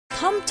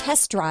Come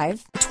test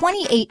drive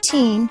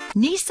 2018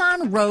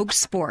 Nissan Rogue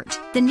Sport.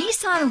 The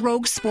Nissan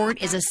Rogue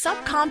Sport is a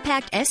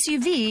subcompact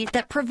SUV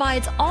that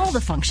provides all the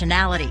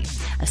functionality.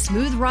 A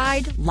smooth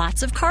ride,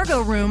 lots of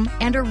cargo room,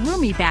 and a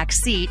roomy back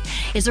seat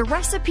is a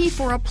recipe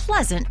for a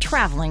pleasant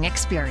traveling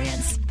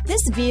experience.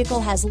 This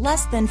vehicle has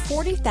less than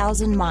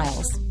 40,000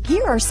 miles.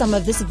 Here are some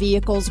of this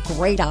vehicle's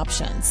great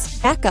options: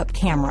 backup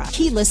camera,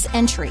 keyless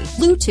entry,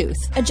 Bluetooth,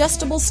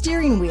 adjustable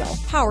steering wheel,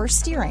 power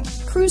steering,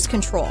 cruise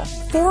control,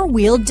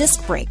 4-wheel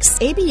disc brakes,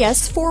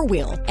 ABS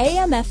 4-wheel,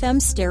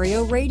 AM/FM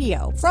stereo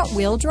radio,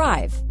 front-wheel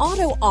drive,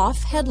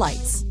 auto-off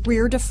headlights,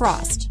 rear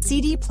defrost,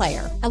 CD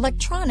player,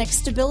 electronic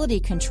stability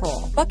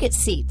control, bucket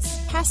seats,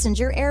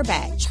 passenger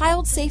airbag,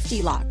 child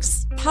safety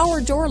locks,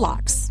 power door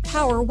locks,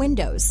 power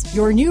windows.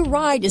 Your new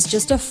ride is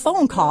just a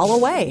phone call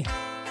away.